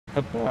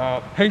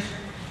About pace.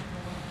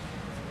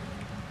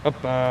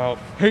 About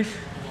pace.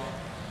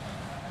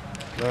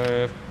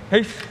 Left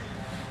pace.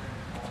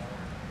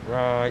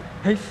 Right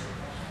pace.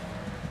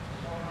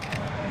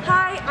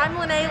 Hi, I'm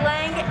Lanae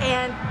Lang,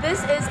 and this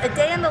is a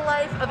day in the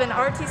life of an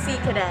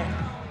RTC cadet.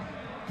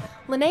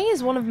 Lanae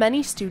is one of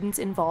many students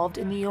involved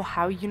in the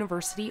Ohio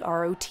University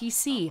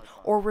ROTC,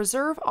 or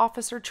Reserve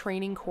Officer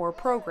Training Corps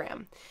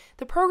program.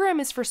 The program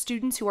is for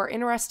students who are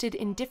interested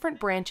in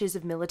different branches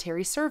of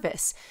military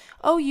service.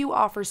 OU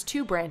offers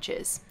two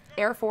branches,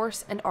 Air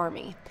Force and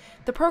Army.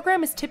 The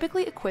program is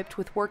typically equipped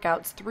with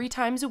workouts 3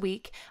 times a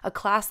week, a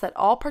class that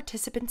all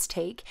participants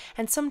take,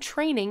 and some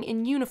training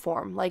in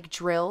uniform like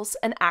drills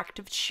and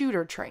active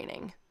shooter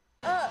training.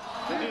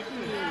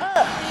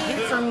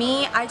 For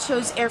me, I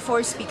chose Air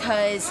Force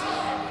because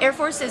Air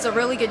Force is a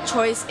really good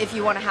choice if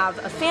you want to have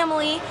a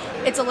family.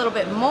 It's a little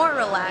bit more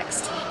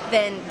relaxed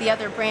than the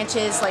other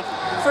branches. Like,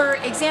 for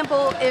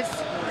example, if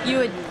you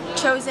had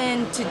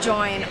chosen to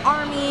join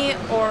Army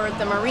or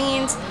the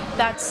Marines,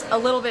 that's a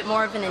little bit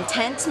more of an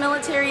intense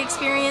military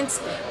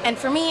experience. And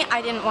for me,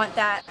 I didn't want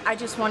that. I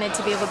just wanted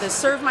to be able to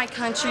serve my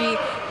country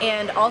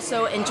and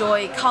also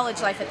enjoy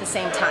college life at the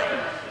same time.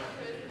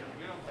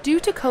 Due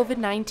to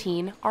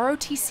COVID-19,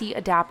 ROTC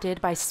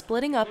adapted by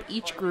splitting up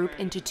each group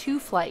into 2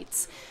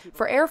 flights.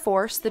 For Air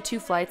Force, the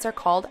 2 flights are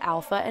called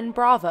Alpha and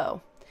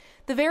Bravo.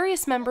 The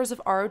various members of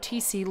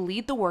ROTC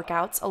lead the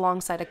workouts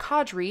alongside a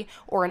cadre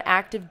or an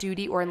active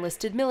duty or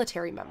enlisted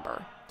military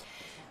member.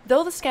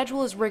 Though the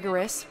schedule is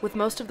rigorous, with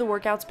most of the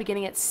workouts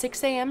beginning at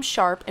 6 a.m.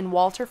 sharp in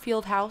Walter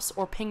Fieldhouse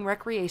or Ping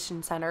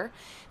Recreation Center,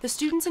 the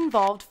students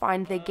involved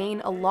find they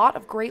gain a lot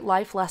of great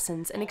life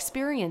lessons and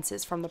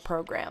experiences from the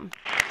program.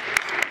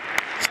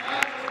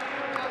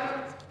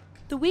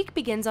 The week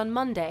begins on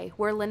Monday,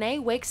 where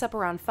Lanae wakes up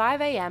around 5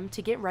 a.m.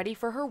 to get ready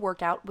for her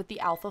workout with the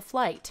Alpha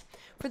flight.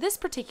 For this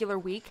particular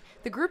week,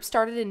 the group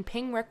started in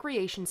Ping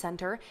Recreation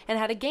Center and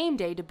had a game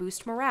day to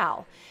boost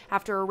morale.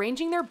 After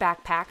arranging their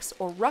backpacks,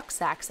 or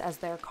rucksacks as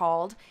they're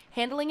called,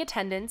 handling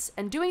attendance,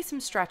 and doing some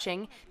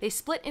stretching, they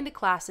split into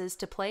classes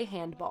to play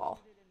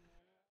handball.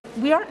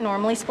 We aren't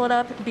normally split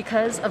up.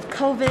 Because of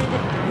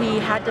COVID, we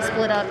had to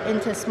split up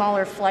into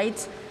smaller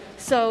flights.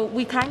 So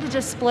we kind of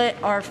just split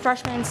our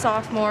freshmen,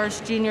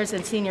 sophomores, juniors,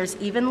 and seniors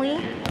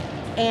evenly.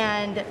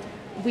 And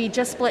we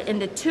just split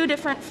into 2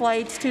 different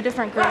flights, 2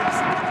 different groups.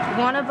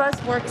 One of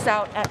us works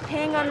out at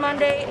Ping on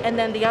Monday, and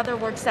then the other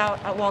works out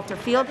at Walter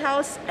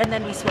Fieldhouse, and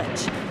then we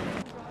switch.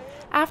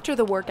 After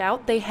the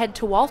workout, they head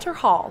to Walter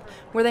Hall,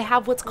 where they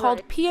have what's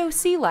called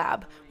POC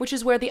Lab, which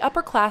is where the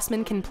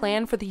upperclassmen can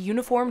plan for the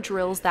uniform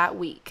drills that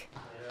week.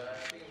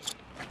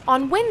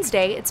 On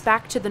Wednesday, it's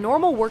back to the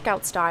normal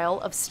workout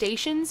style of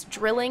stations,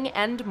 drilling,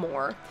 and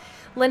more.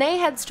 Lanae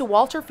heads to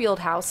Walter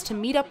Fieldhouse to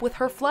meet up with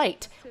her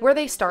flight, where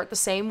they start the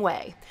same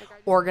way,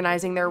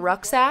 organizing their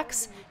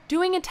rucksacks,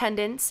 doing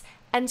attendance,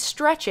 and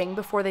stretching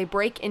before they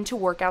break into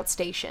workout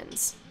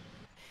stations.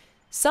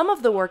 Some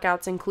of the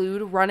workouts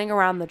include running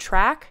around the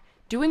track,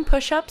 doing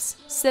push-ups,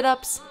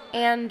 sit-ups,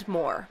 and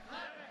more.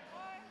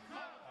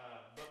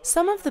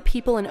 Some of the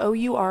people in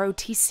OU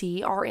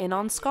ROTC are in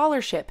on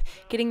scholarship,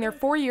 getting their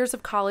 4 years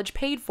of college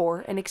paid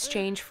for in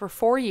exchange for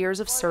 4 years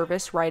of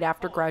service right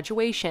after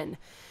graduation.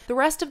 The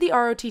rest of the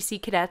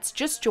ROTC cadets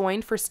just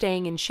joined for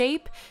staying in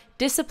shape,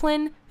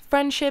 discipline,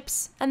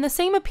 friendships, and the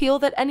same appeal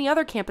that any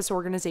other campus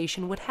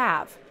organization would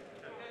have.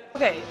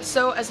 Okay,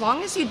 so as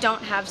long as you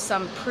don't have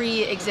some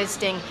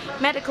pre-existing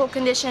medical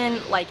condition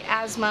like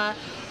asthma,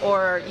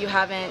 or you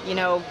haven't,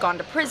 gone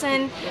to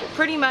prison,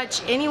 pretty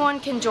much anyone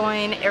can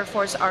join Air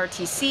Force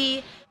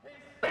ROTC.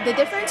 The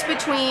difference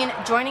between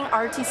joining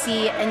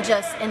ROTC and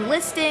just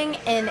enlisting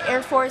in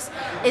Air Force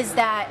is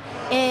that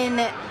in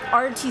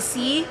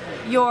ROTC,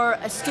 you're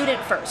a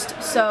student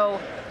first. So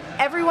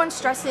everyone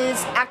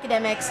stresses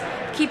academics,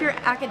 keep your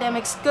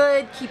academics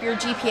good, keep your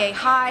GPA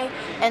high,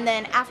 and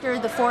then after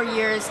the 4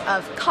 years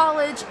of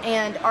college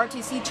and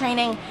ROTC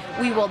training,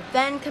 we will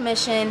then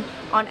commission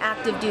on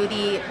active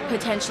duty,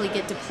 potentially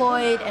get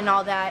deployed and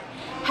all that.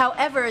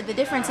 However, the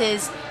difference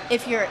is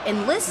if you're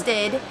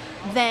enlisted,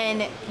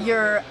 then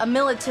you're a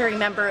military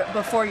member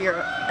before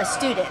you're a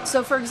student.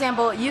 So for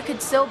example, you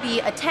could still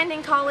be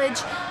attending college,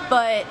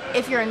 but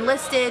if you're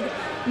enlisted,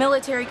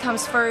 military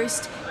comes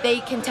first. They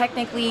can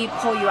technically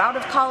pull you out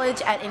of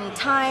college at any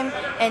time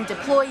and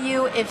deploy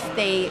you if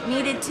they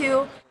needed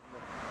to.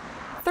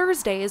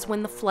 Thursday is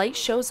when the flight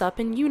shows up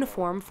in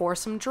uniform for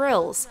some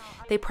drills.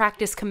 They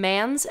practice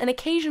commands and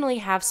occasionally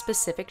have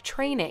specific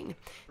training.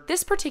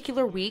 This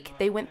particular week,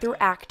 they went through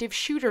active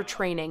shooter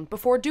training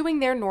before doing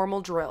their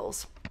normal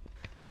drills.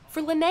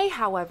 For Lanae,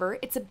 however,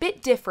 it's a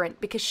bit different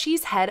because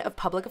she's head of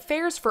public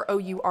affairs for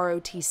OU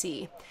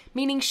ROTC,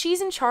 meaning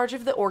she's in charge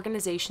of the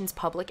organization's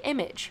public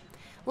image.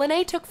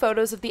 Lanae took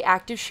photos of the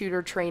active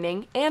shooter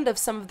training and of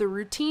some of the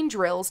routine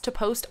drills to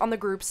post on the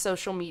group's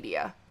social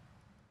media.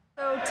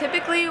 So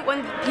typically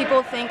when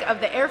people think of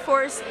the Air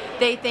Force,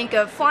 they think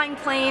of flying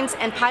planes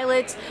and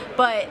pilots,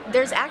 but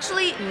there's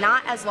actually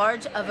not as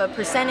large of a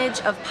percentage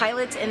of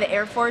pilots in the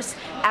Air Force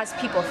as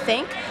people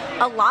think.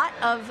 A lot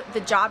of the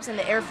jobs in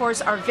the Air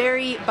Force are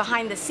very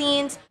behind the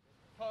scenes.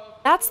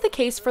 That's the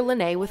case for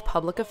Lanae with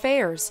public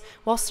affairs.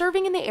 While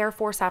serving in the Air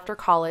Force after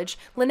college,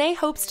 Lanae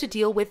hopes to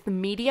deal with the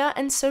media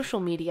and social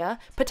media,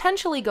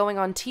 potentially going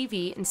on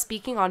TV and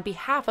speaking on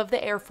behalf of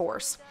the Air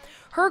Force.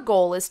 Her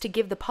goal is to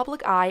give the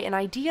public eye an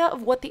idea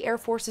of what the Air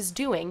Force is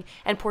doing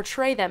and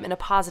portray them in a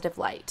positive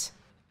light.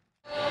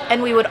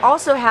 And we would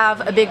also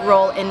have a big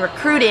role in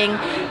recruiting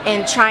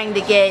and trying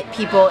to get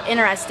people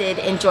interested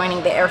in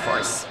joining the Air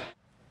Force.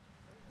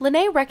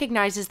 Lanae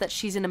recognizes that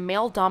she's in a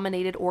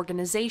male-dominated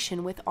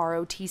organization with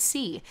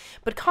ROTC,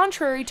 but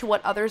contrary to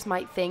what others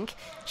might think,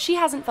 she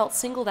hasn't felt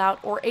singled out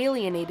or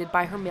alienated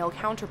by her male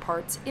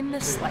counterparts in the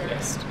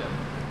slightest.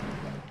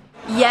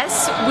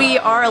 Yes, we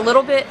are a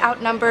little bit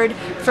outnumbered.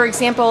 For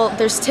example,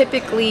 there's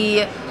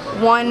typically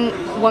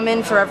 1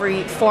 woman for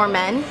every 4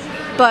 men.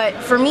 But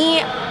for me,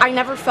 I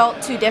never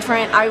felt too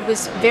different. I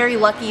was very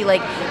lucky.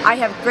 Like, I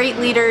have great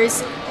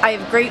leaders, I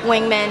have great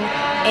wingmen,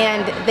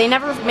 and they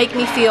never make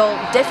me feel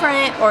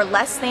different or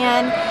less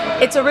than.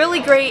 It's a really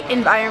great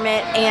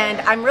environment, and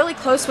I'm really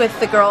close with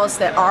the girls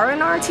that are in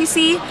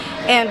ROTC,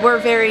 and we're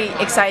very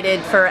excited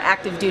for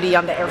active duty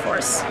on the Air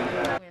Force.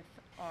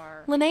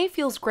 Lanae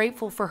feels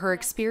grateful for her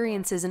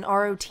experiences in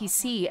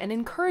ROTC and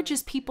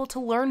encourages people to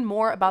learn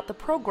more about the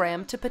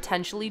program to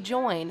potentially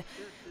join.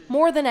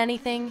 More than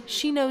anything,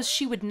 she knows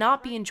she would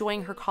not be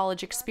enjoying her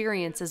college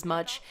experience as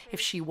much if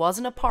she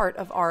wasn't a part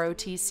of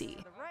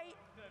ROTC.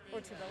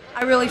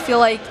 I really feel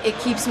like it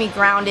keeps me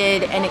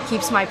grounded and it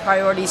keeps my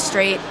priorities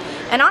straight.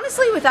 And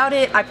honestly, without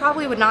it, I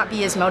probably would not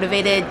be as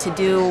motivated to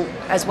do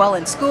as well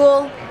in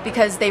school,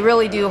 because they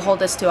really do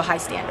hold us to a high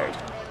standard.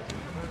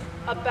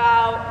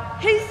 About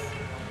haste,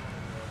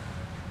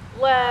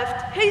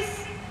 left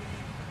haste,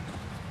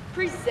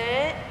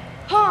 present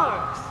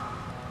arms,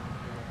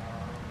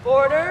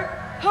 order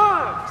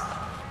arms,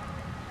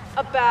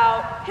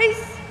 about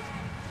haste,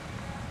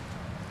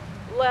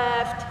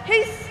 left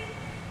haste,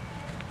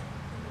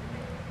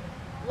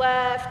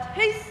 left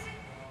haste,